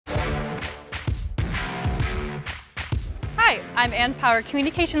Hi, I'm Ann Power,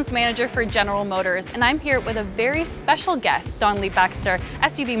 Communications Manager for General Motors, and I'm here with a very special guest, Don Lee Baxter,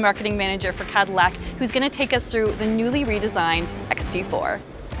 SUV Marketing Manager for Cadillac, who's going to take us through the newly redesigned XT4.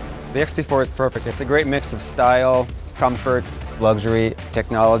 The XT4 is perfect. It's a great mix of style, comfort, luxury,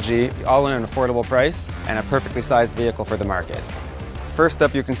 technology, all in an affordable price, and a perfectly sized vehicle for the market. First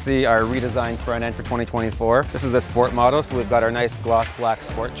up, you can see our redesigned front end for 2024. This is a sport model, so we've got our nice gloss black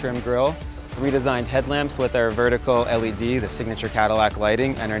sport trim grille, redesigned headlamps with our vertical LED, the signature Cadillac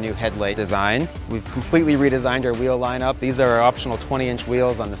lighting, and our new headlight design. We've completely redesigned our wheel lineup. These are our optional 20-inch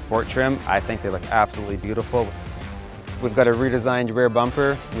wheels on the sport trim. I think they look absolutely beautiful. We've got a redesigned rear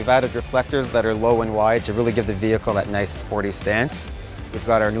bumper. We've added reflectors that are low and wide to really give the vehicle that nice sporty stance. We've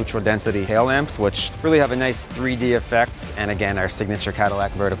got our neutral density tail lamps, which really have a nice 3D effect, and again, our signature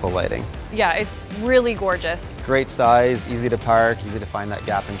Cadillac vertical lighting. Yeah, it's really gorgeous. Great size, easy to park, easy to find that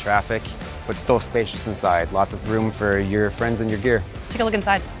gap in traffic, but still spacious inside. Lots of room for your friends and your gear. Let's take a look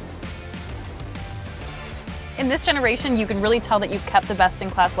inside. In this generation, you can really tell that you've kept the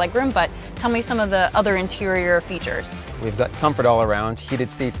best-in-class legroom, but tell me some of the other interior features. We've got comfort all around, heated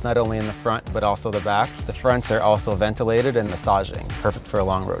seats not only in the front, but also the back. The fronts are also ventilated and massaging, perfect for a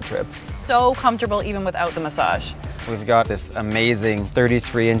long road trip. So comfortable even without the massage. We've got this amazing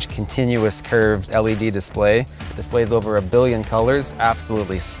 33-inch continuous curved LED display. It displays over 1 billion colors,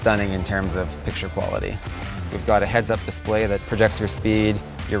 absolutely stunning in terms of picture quality. We've got a heads-up display that projects your speed,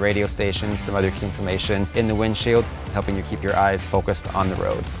 your radio stations, some other key information in the windshield, helping you keep your eyes focused on the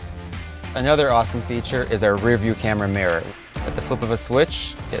road. Another awesome feature is our rear view camera mirror. At the flip of a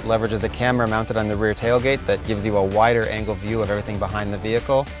switch, it leverages a camera mounted on the rear tailgate that gives you a wider angle view of everything behind the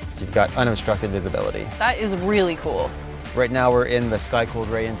vehicle. You've got unobstructed visibility. That is really cool. Right now we're in the sky cool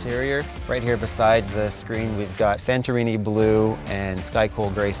gray interior. Right here beside the screen we've got Santorini blue and sky cool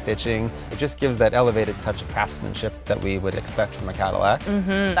gray stitching. It just gives that elevated touch of craftsmanship that we would expect from a Cadillac.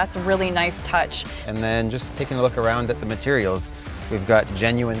 That's a really nice touch. And then just taking a look around at the materials, we've got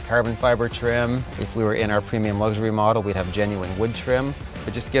genuine carbon fiber trim. If we were in our premium luxury model, we'd have genuine wood trim.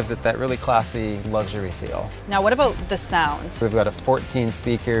 It just gives it that really classy luxury feel. Now what about the sound? We've got a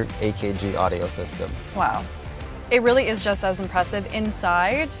 14-speaker AKG audio system. Wow. It really is just as impressive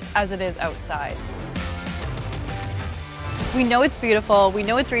inside as it is outside. We know it's beautiful, we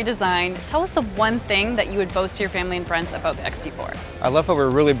know it's redesigned. Tell us the one thing that you would boast to your family and friends about the XT4. I love how we're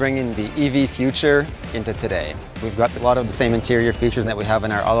really bringing the EV future into today. We've got a lot of the same interior features that we have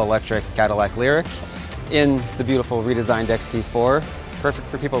in our all-electric Cadillac Lyriq in the beautiful redesigned XT4. Perfect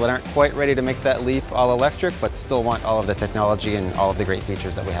for people that aren't quite ready to make that leap all electric, but still want all of the technology and all of the great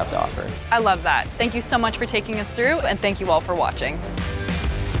features that we have to offer. I love that. Thank you so much for taking us through, and thank you all for watching.